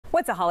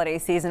What's a holiday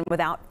season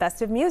without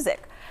festive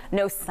music?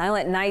 No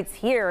silent nights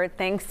here,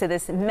 thanks to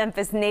this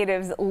Memphis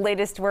native's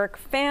latest work.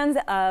 Fans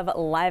of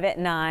Live at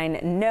 9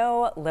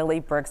 know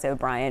Lily Brooks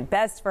O'Brien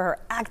best for her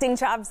acting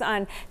chops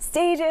on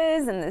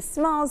stages and the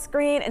small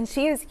screen, and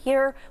she is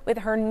here with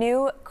her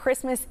new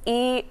Christmas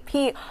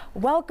EP.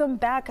 Welcome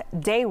back,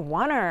 day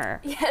oneer.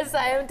 Yes,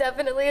 I am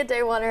definitely a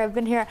day oneer. I've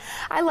been here.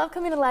 I love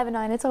coming to Live at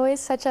 9. It's always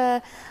such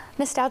a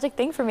nostalgic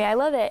thing for me. I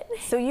love it.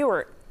 So you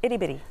were itty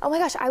bitty. Oh my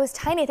gosh, I was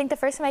tiny. I think the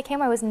first time I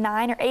came, I was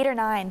 8 or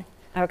 9.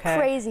 Okay.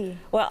 Crazy.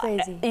 Well,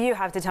 crazy. You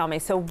have to tell me,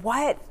 so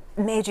what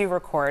made you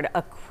record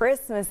a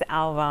Christmas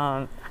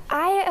album?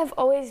 I have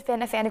always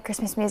been a fan of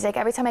Christmas music.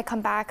 Every time I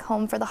come back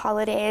home for the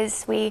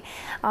holidays, we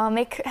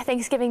make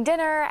Thanksgiving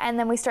dinner and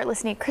then we start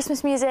listening to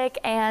Christmas music,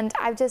 and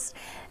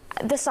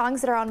the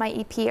songs that are on my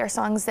EP are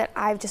songs that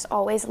I've just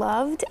always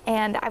loved,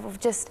 and I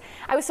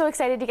was so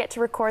excited to get to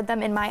record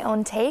them in my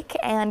own take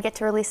and get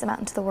to release them out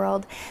into the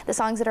world. The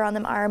songs that are on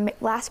them are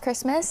Last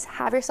Christmas,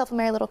 Have Yourself a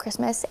Merry Little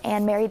Christmas,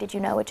 and Mary Did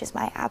You Know, which is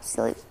my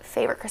absolute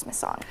favorite Christmas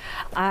song.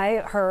 I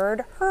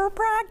heard her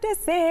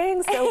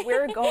practicing, so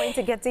we're going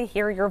to get to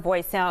hear your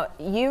voice. Now,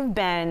 you've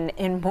been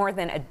in more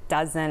than a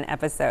dozen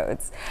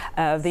episodes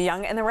of The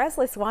Young and the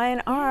Restless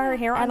Y&R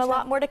here on And a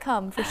lot more to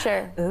come, for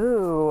sure.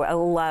 Ooh, I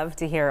love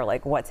to hear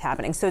like what's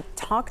happening. So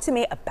talk to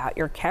me about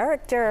your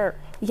character.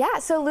 Yeah,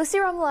 so Lucy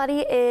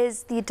Romalotti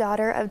is the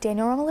daughter of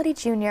Daniel Romalotti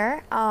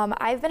Jr.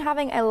 I've been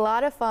having a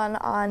lot of fun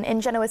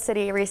in Genoa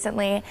City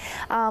recently,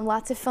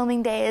 lots of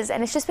filming days,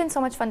 and it's just been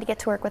so much fun to get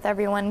to work with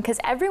everyone, because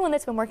everyone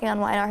that's been working on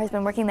Y&R has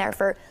been working there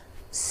for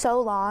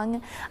so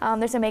long.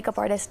 There's a makeup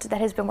artist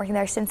that has been working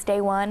there since day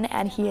one,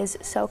 and he is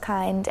so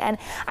kind. And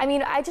I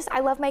mean, I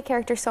love my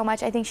character so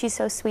much. I think she's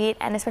so sweet,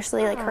 and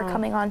especially like her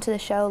coming on to the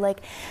show,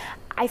 like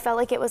I felt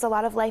like it was a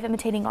lot of life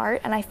imitating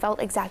art, and I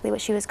felt exactly what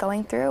she was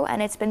going through,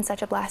 and it's been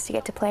such a blast to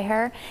get to play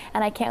her,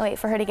 and I can't wait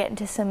for her to get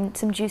into some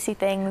juicy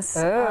things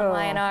on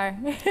Y&R.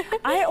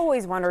 I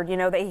always wondered, you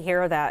know, you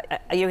hear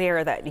that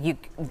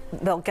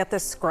they'll get the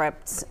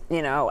script,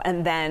 you know,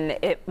 and then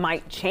it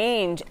might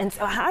change, and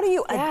so how do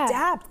you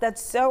adapt?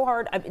 That's so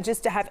hard,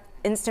 just to have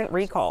instant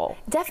recall.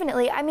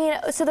 Definitely. I mean,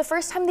 so the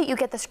first time that you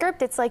get the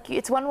script, it's like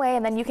it's one way,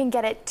 and then you can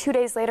get it 2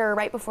 days later or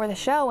right before the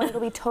show, and it'll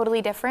be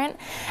totally different.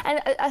 And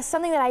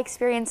something that I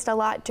experienced a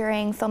lot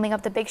during filming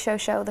of the Big Show,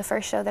 the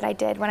first show that I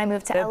did when I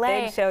moved to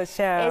LA. The Big Show. Is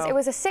it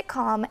was a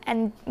sitcom,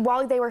 and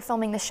while they were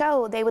filming the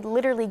show, they would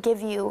literally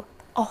give you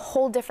a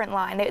whole different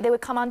line. They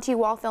would come on to you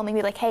while filming,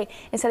 be like, hey,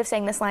 instead of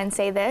saying this line,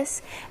 say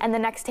this, and the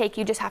next take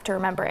you just have to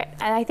remember it.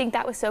 And I think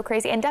that was so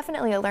crazy, and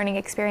definitely a learning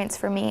experience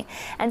for me,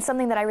 and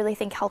something that I really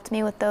think helped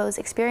me with those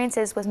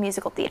experiences was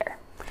musical theater.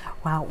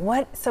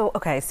 Wow, so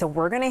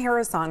we're gonna hear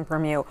a song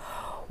from you.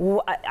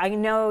 I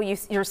know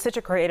you're such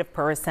a creative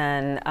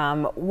person.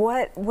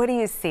 What do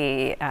you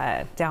see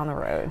down the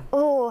road?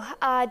 Oh,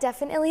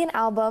 definitely an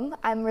album.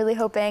 I'm really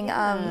hoping,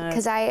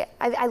 because I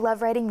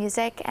love writing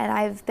music, and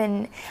I've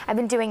been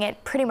doing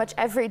it pretty much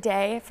every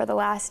day for the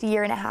last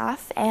year and a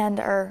half,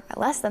 or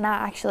less than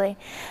that actually.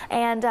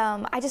 And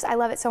I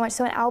love it so much.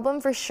 So an album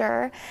for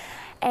sure.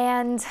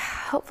 And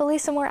hopefully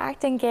some more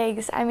acting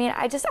gigs. I mean,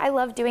 I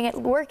love doing it.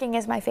 Working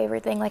is my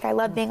favorite thing. Like, I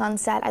love being on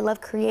set. I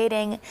love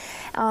creating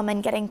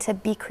and getting to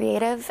be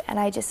creative. And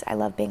I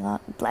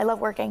love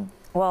working.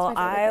 Well,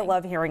 I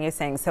love hearing you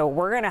sing. So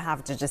we're going to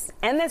have to just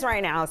end this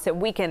right now so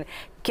we can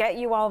get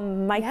you all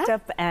mic'd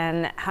up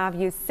and have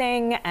you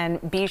sing.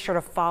 And be sure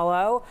to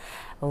follow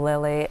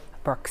Lily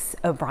Brooks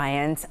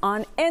O'Brien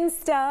on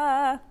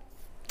Insta.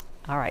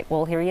 All right,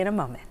 we'll hear you in a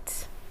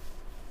moment.